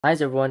Hi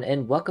everyone,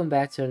 and welcome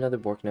back to another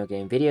Bork No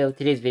Game video.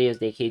 Today's video is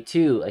dedicated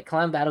to a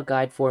clan battle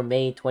guide for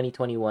May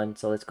 2021.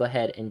 So let's go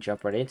ahead and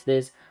jump right into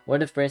this. One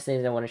of the first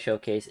things I want to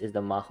showcase is the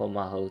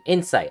Maho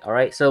insight.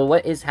 Alright, so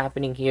what is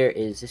happening here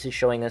is this is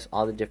showing us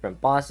all the different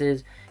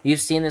bosses. You've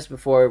seen this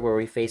before where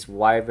we face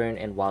Wyvern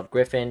and Wild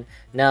Griffin.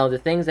 Now the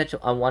things that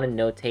I want to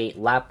notate,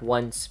 lap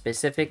 1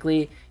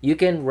 specifically, you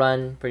can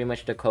run pretty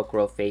much the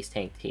Kokoro face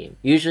tank team.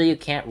 Usually you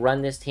can't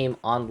run this team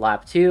on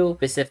lap 2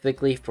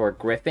 specifically for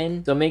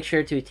Griffin, so make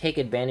sure to take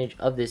advantage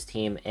of this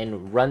team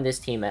and run this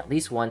team at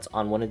least once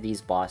on one of these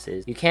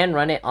bosses. You can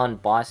run it on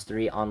boss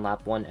 3 on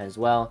lap 1 as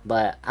well,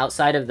 but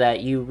outside of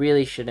that you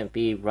really shouldn't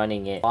be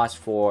running it boss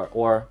 4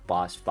 or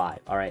boss 5.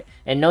 Alright,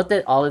 and note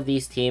that all of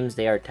these teams,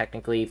 they are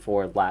technically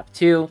for lap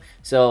 2,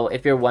 so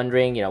if you're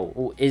wondering,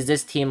 is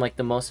this team like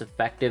the most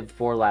effective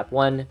for lap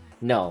 1?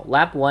 No,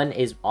 lap 1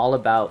 is all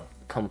about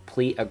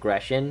complete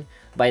aggression.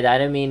 By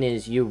that I mean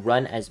is you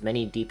run as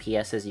many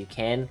DPS as you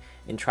can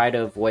and try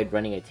to avoid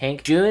running a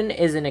tank. June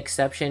is an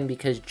exception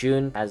because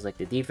June has like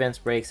the defense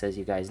breaks, as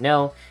you guys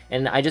know,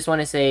 and I just want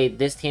to say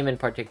this team in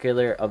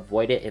particular,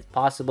 avoid it if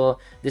possible.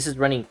 This is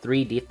running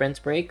 3 defense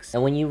breaks,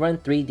 and when you run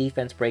 3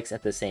 defense breaks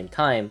at the same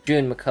time,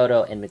 June,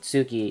 Makoto, and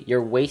Mitsuki,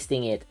 you're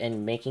wasting it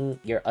and making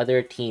your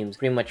other teams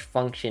pretty much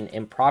function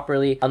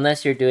improperly,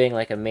 unless you're doing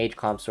like a mage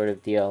comp sort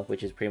of deal,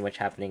 which is pretty much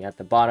happening at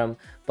the bottom.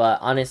 But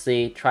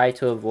honestly, try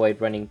to avoid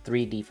running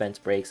 3 defense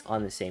breaks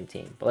on the same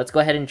team. But let's go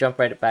ahead and jump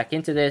right back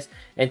into this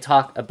and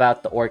talk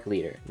about the orc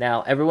leader.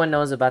 Now, everyone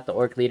knows about the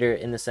orc leader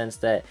in the sense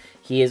that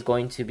he is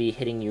going to be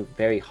hitting you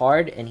very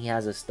hard and he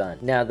has a stun.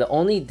 Now, the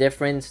only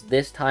difference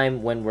this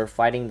time when we're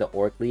fighting the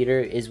orc leader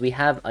is we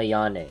have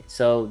Ayane.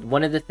 So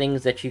one of the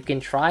things that you can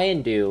try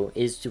and do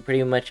is to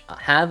pretty much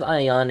have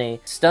Ayane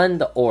stun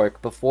the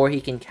orc before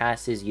he can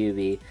cast his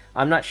UV.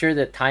 I'm not sure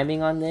the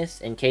timing on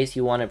this in case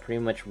you want to pretty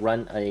much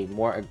run a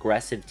more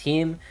aggressive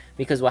team,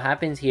 because what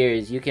happens here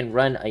is you can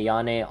run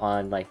Ayane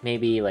on like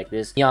maybe like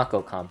this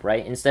Miyako comp,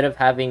 right? Instead of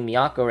having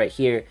Miyako right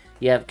here,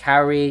 you have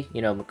Kaori,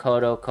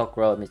 Makoto,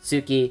 Kokoro,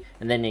 Mitsuki,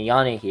 and then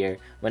Ayane here.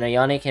 When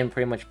Ayane can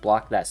pretty much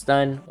block that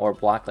stun or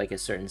block like a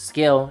certain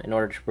skill in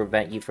order to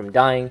prevent you from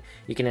dying,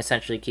 you can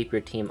essentially keep your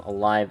team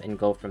alive and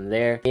go from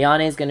there.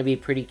 Ayane is going to be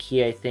pretty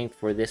key, I think,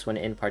 for this one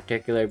in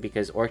particular,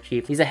 because Orc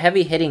Chief, he's a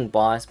heavy hitting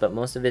boss, but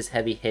most of his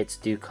heavy hits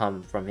do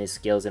come from his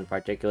skills in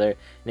particular,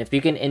 and if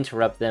you can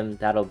interrupt them,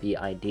 that'll be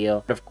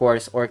ideal. But of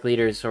course, Orc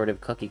Leader is sort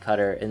of cookie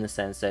cutter in the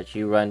sense that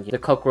you run the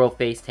Kokoro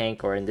face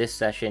tank, or in this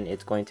session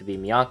it's going to be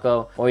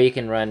Miyako, or you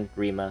can run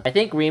Rima. I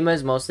think Rima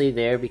is mostly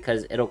there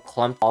because it'll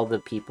clump all the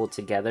people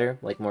together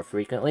like more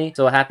frequently.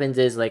 So what happens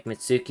is like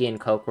Mitsuki and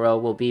Kokoro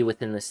will be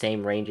within the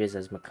same ranges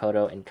as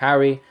Makoto and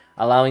Kaori,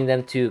 allowing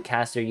them to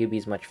cast their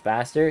UBs much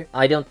faster.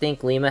 I don't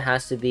think Lima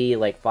has to be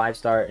like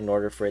 5-star in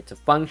order for it to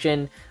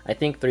function. I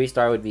think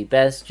 3-star would be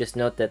best. Just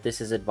note that this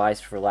is advice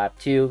for lap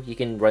 2. You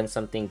can run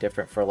something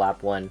different for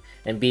lap 1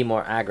 and be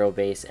more aggro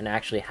based and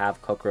actually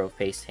have Kokoro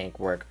face tank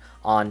work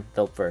on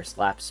the first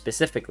lap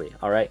specifically.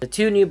 Alright, the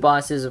 2 new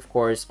bosses of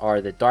course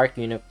are the Dark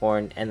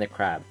Unicorn and the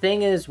Crab.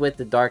 Thing is with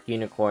the Dark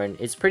Unicorn,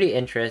 it's pretty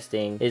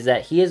interesting is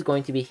that he is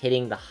going to be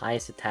hitting the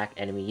highest attack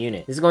enemy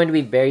unit. This is going to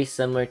be very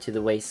similar to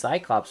the way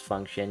Cyclops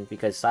functioned,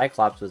 because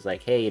Cyclops was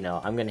like, hey,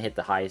 I'm gonna hit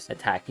the highest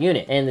attack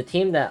unit. And the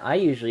team that I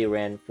usually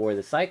ran for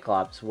the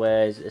Cyclops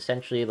was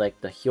essentially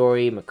like the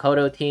Hiyori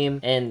Makoto team.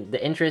 And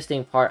the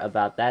interesting part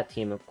about that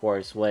team, of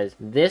course, was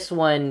this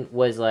one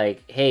was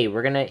like, hey,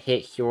 we're gonna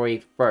hit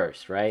Hiyori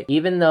first, right?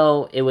 Even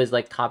though it was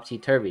like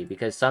topsy-turvy,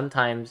 because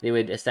sometimes they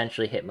would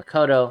essentially hit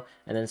Makoto,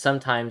 and then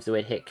sometimes they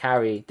would hit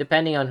Kaori,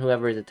 depending on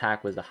whoever's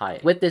attack was the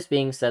highest. With this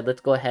being said,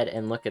 let's go ahead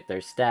and look at their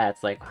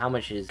stats. Like, how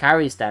much is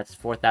Kaori's stats?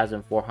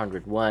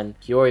 4,401.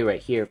 Hiyori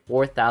right here,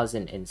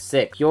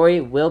 4,006.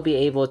 Hiyori will be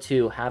able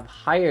to have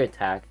higher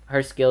attack.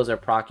 Her skills are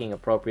proccing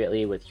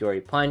appropriately with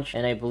Hiyori Punch,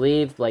 and I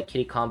believe like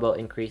Kitty Combo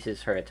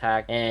increases her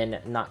attack, and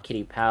not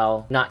Kitty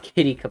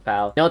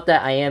Kapow. Note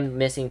that I am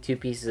missing 2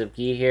 pieces of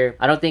gi here.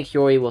 I don't think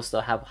Hiyori will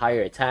still have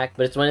higher attack,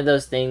 but it's one of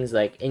those things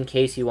like in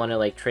case you want to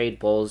like trade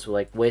bulls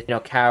like with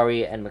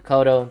Kaori and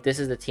Makoto, this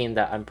is the team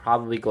that I'm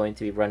probably going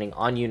to be running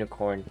on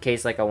Unicorn in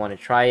case like I want to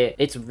try it.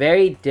 It's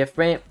very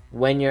different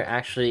when you're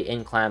actually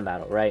in clan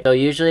battle, right? So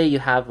usually you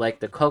have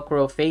like the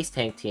Kokoro face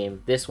tank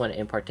team, this one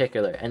in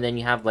particular, and then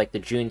you have like the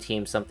June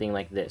team, something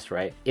like this,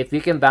 right? If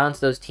you can bounce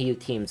those 2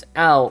 teams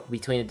out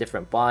between the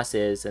different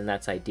bosses, then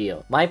that's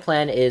ideal. My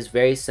plan is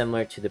very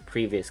similar to the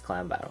previous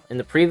clan battle. In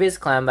the previous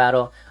clan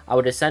battle, I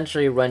would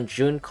essentially run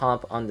June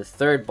comp on the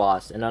 3rd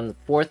boss, and on the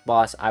 4th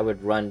boss I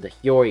would run the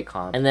Hiyori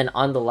comp, and then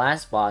on the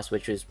last boss,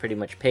 which was pretty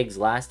much Pigs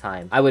last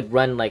time, I would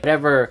run like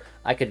whatever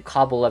I could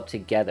cobble up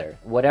together.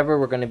 Whatever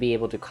we're going to be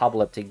able to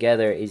cobble up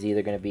together is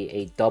either going to be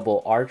a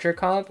double archer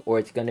comp or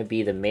it's going to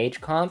be the mage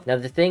comp. Now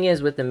the thing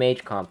is with the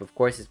mage comp, of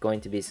course it's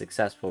going to be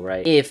successful,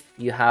 right? If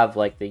you have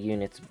like the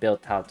units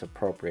built out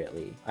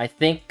appropriately. I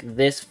think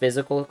this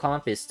physical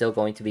comp is still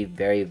going to be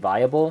very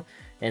viable,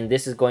 and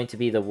this is going to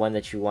be the one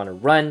that you want to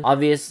run.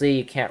 Obviously,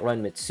 you can't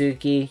run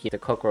Mitsuki. You have the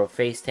Kokoro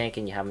face tank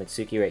and you have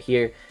Mitsuki right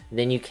here.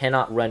 Then you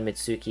cannot run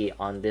Mitsuki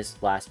on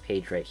this last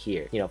page right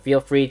here. You know,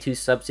 feel free to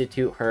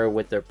substitute her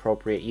with the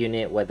appropriate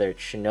unit, whether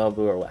it's Shinobu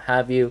or what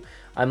have you.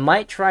 I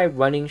might try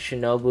running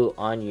Shinobu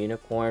on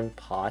Unicorn,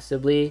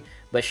 possibly,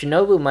 but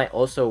Shinobu might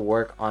also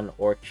work on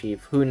Orc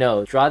Chief. Who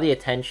knows? Draw the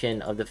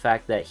attention of the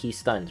fact that he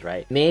stuns,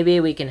 right?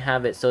 Maybe we can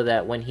have it so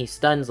that when he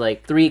stuns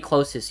like 3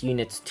 closest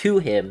units to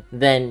him,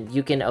 then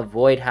you can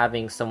avoid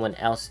having someone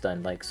else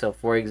stun. Like, so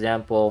for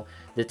example,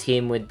 the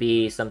team would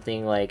be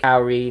something like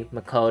Kaori,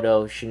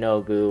 Makoto,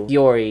 Shinobu,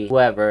 Hiyori,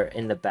 whoever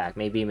in the back,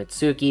 maybe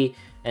Mitsuki,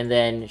 and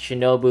then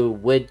Shinobu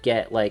would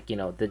get, like, you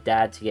know, the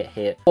dad to get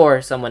hit,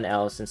 or someone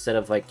else, instead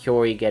of like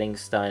Hiyori getting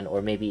stunned,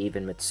 or maybe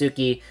even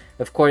Mitsuki.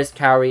 Of course,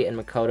 Kaori and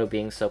Makoto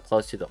being so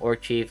close to the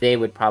Orc Chief, they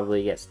would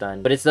probably get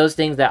stunned. But it's those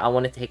things that I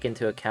want to take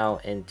into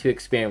account and to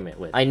experiment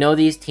with. I know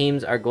these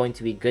teams are going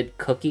to be good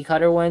cookie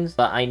cutter ones,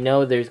 but I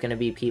know there's going to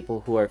be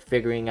people who are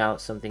figuring out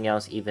something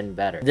else even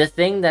better. The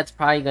thing that's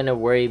probably going to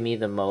worry me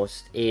the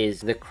most is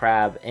the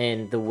crab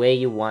and the way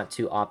you want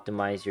to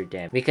optimize your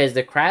damage. Because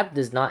the crab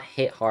does not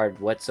hit hard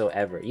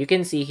whatsoever. You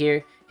can see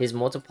here, his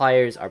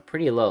multipliers are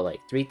pretty low, like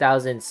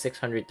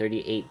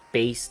 3,638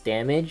 base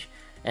damage.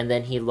 And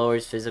then he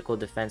lowers physical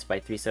defense by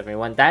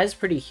 371. That is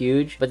pretty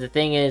huge, but the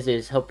thing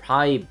is he'll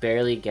probably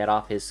barely get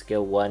off his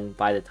skill 1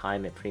 by the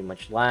time it pretty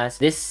much lasts.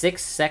 This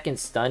 6-second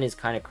stun is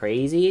kind of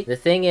crazy. The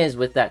thing is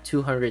with that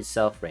 200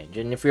 self range,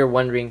 and if you're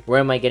wondering where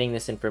am I getting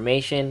this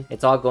information,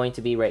 it's all going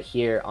to be right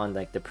here on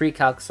like the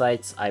pre-calc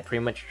sites. I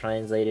pretty much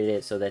translated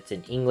it so that's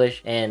in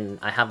English, and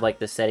I have like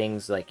the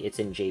settings, like it's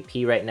in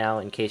JP right now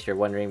in case you're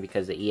wondering,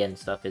 because the EN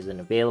stuff isn't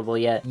available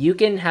yet. You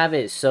can have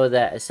it so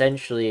that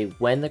essentially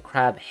when the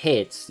crab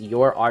hits,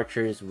 your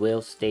archers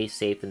will stay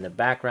safe in the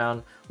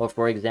background, or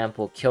for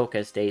example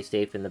Kyoka stays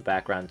safe in the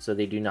background so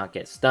they do not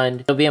get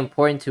stunned. It'll be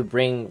important to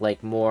bring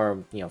like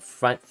more, you know,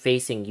 front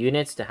facing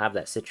units to have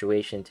that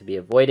situation to be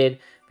avoided,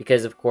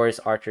 because of course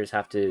archers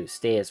have to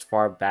stay as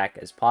far back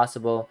as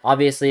possible.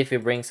 Obviously if you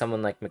bring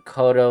someone like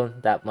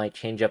Makoto, that might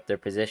change up their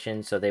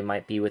position, so they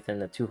might be within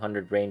the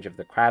 200 range of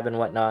the crab and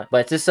whatnot,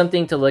 but it's just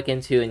something to look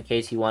into in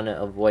case you want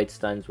to avoid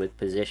stuns with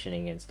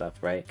positioning and stuff,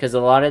 right? Because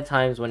a lot of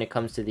times when it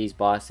comes to these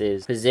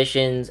bosses,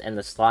 positions and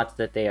the slots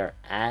that they are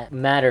at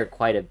matter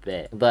quite a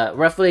bit. But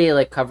roughly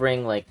like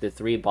covering like the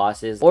 3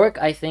 bosses, Orc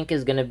I think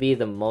is going to be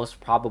the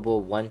most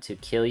probable one to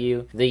kill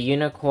you. The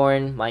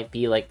Unicorn might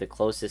be like the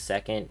closest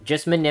second.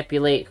 Just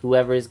manipulate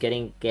whoever is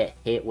get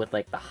hit with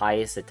like the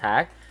highest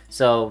attack.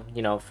 So,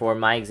 you know, for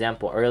my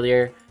example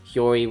earlier,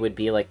 Hiyori would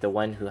be like the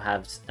one who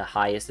has the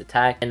highest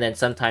attack, and then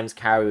sometimes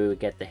Kaori would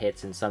get the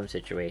hits in some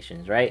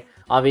situations, right?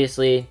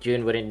 Obviously,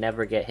 June wouldn't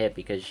never get hit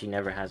because she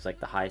never has like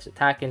the highest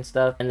attack and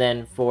stuff. And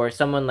then for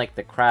someone like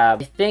the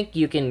crab, I think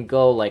you can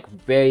go like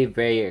very,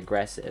 very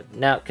aggressive.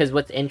 Now, because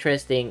what's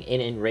interesting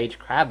in Enraged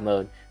Crab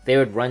mode, they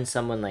would run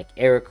someone like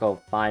Eriko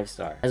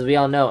 5-star. As we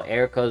all know,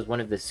 Eriko is one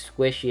of the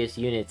squishiest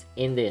units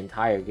in the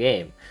entire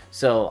game.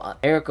 So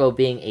Eriko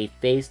being a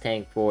phase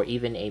tank for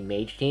even a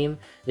mage team,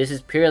 this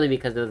is purely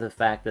because of the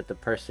fact that the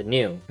person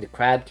knew the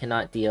crab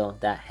cannot deal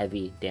that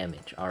heavy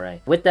damage,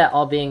 alright? With that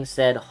all being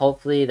said,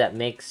 hopefully that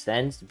makes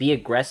sense. Be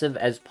aggressive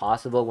as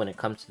possible when it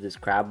comes to this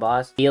crab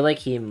boss. Feel like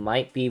he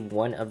might be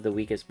one of the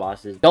weakest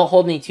bosses. Don't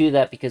hold me to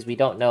that because we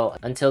don't know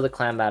until the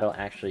clan battle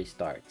actually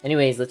starts.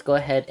 Anyways, let's go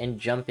ahead and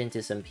jump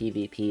into some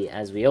PvP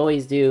as we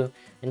always do,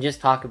 and just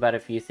talk about a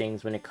few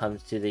things when it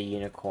comes to the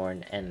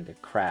Unicorn and the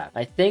crab.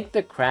 I think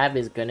the crab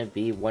is going to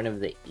be one of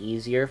the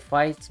easier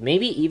fights,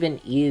 maybe even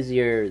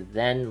easier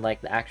than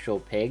like the actual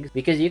pigs,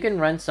 because you can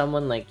run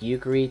someone like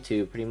Yukari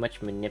to pretty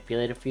much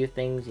manipulate a few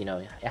things. You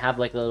know, have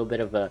like a little bit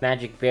of a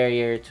magic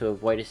barrier to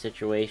avoid a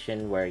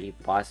situation where your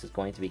boss is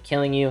going to be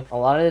killing you. A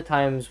lot of the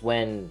times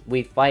when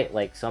we fight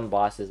like some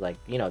bosses, like,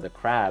 you know, the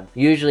crab,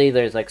 usually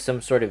there's like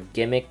some sort of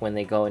gimmick when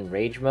they go in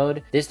rage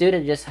mode. This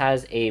dude just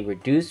has a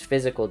reduced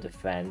physical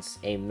defense,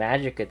 a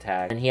magic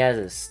attack, and he has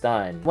a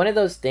stun. One of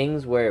those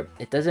things where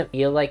it doesn't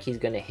feel like he's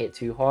gonna hit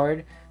too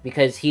hard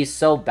because he's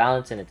so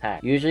balanced in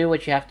attack. Usually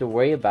what you have to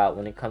worry about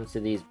when it comes to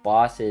these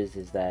bosses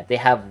is that they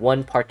have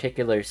one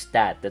particular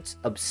stat that's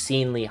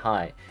obscenely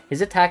high.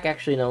 His attack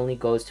actually only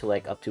goes to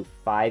like up to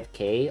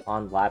 5k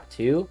on lap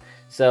 2,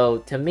 so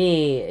to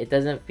me it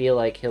doesn't feel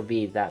like he'll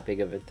be that big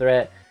of a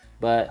threat.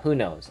 But who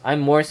knows? I'm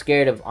more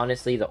scared of,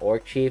 honestly, the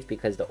Orc Chief,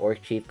 because the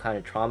Orc Chief kind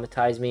of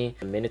traumatized me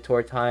the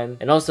Minotaur time.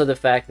 And also the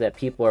fact that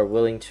people are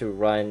willing to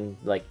run,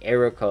 like,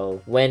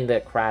 Eriko when the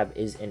crab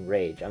is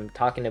enraged. I'm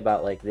talking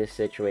about, like, this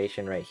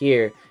situation right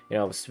here. You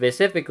know,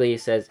 specifically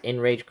it says,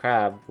 Enraged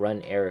Crab,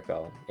 run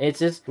Eriko. It's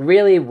just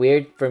really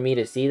weird for me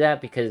to see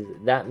that, because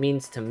that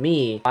means to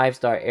me,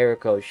 5-star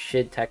Eriko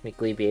should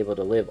technically be able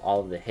to live all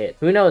of the hits.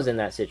 Who knows in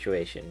that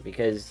situation?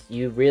 Because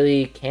you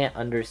really can't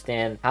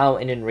understand how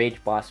an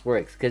enraged boss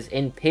works. Because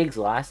in pigs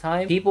last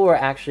time, people were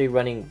actually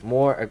running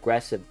more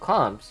aggressive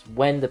comps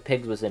when the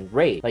pigs was in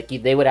raid. Like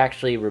they would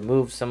actually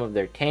remove some of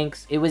their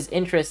tanks. It was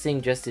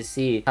interesting just to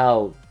see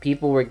how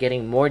people were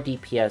getting more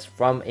DPS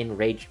from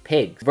enraged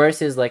pigs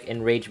versus like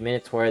enraged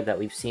minotaur that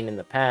we've seen in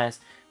the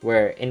past,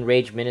 where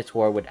enraged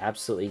minotaur would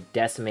absolutely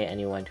decimate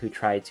anyone who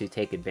tried to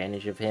take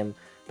advantage of him.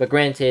 But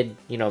granted,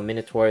 you know,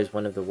 Minotaur is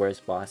one of the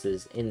worst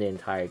bosses in the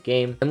entire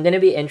game. I'm going to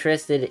be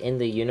interested in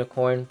the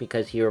Unicorn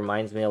because he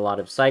reminds me a lot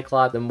of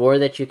Cyclops. The more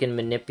that you can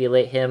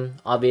manipulate him,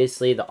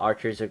 obviously the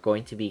archers are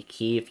going to be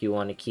key if you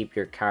want to keep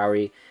your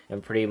Kaori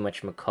and pretty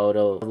much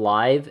Makoto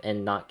alive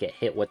and not get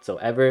hit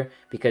whatsoever,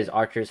 because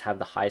archers have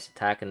the highest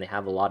attack and they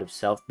have a lot of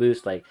self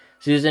boost. Like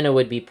Susanna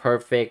would be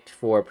perfect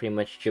for pretty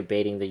much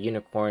debating the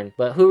Unicorn,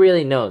 but who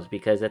really knows,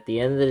 because at the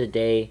end of the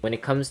day, when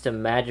it comes to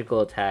magical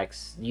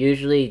attacks,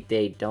 usually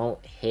they don't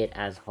hit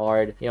as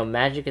hard. You know,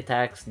 magic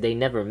attacks, they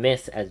never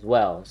miss as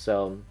well,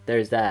 so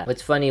there's that.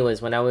 What's funny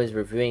was when I was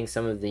reviewing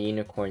some of the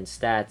Unicorn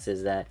stats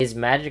is that his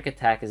magic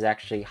attack is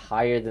actually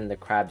higher than the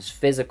crab's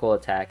physical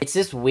attack. It's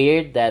just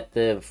weird that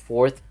the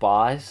 4th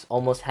boss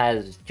almost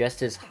has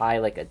just as high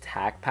like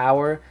attack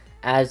power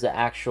as the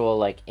actual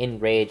like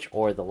Enrage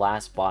or the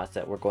last boss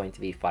that we're going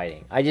to be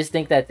fighting. I just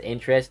think that's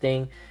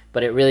interesting,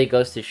 but it really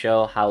goes to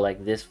show how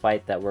like this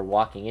fight that we're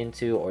walking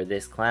into, or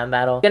this clan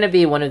battle, is going to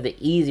be one of the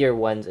easier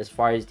ones as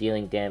far as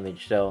dealing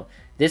damage. So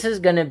this is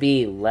going to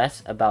be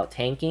less about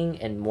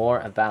tanking and more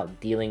about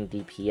dealing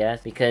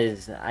DPS,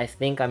 because I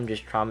think I'm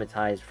just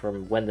traumatized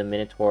from when the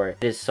Minotaur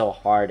is so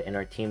hard and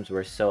our teams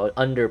were so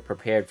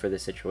underprepared for the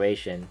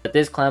situation. But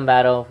this clan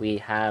battle, we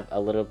have a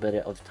little bit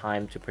of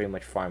time to pretty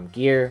much farm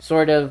gear,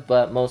 sort of,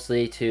 but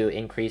mostly to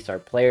increase our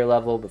player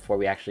level before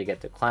we actually get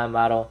to clan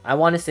battle. I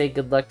want to say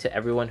good luck to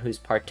everyone who's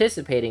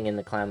participating in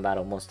the clan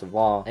battle. Most of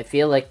all, I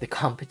feel like the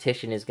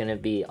competition is going to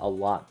be a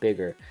lot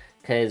bigger,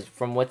 because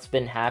from what's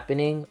been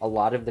happening, a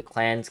lot of the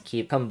clans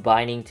keep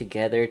combining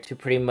together to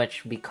pretty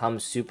much become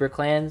super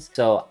clans.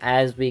 So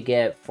as we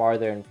get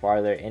farther and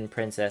farther in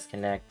Princess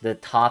Connect, the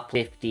top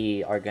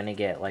 50 are gonna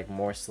get like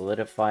more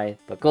solidified.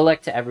 But good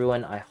luck to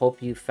everyone. I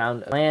hope you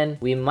found a clan.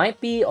 We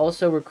might be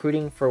also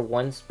recruiting for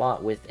one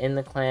spot within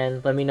the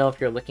clan. Let me know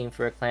if you're looking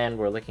for a clan.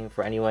 We're looking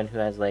for anyone who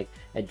has like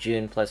a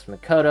June plus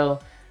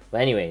Makoto. But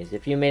anyways,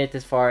 if you made it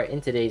this far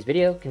in today's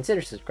video,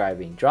 consider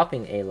subscribing,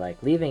 dropping a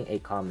like, leaving a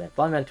comment,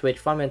 follow me on Twitch,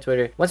 follow me on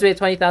Twitter. Once we hit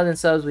 20,000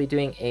 subs, we'll be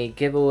doing a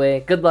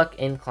giveaway. Good luck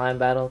in clan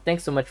battle.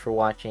 Thanks so much for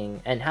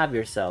watching, and have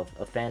yourself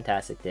a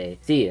fantastic day.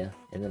 See ya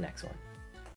in the next one.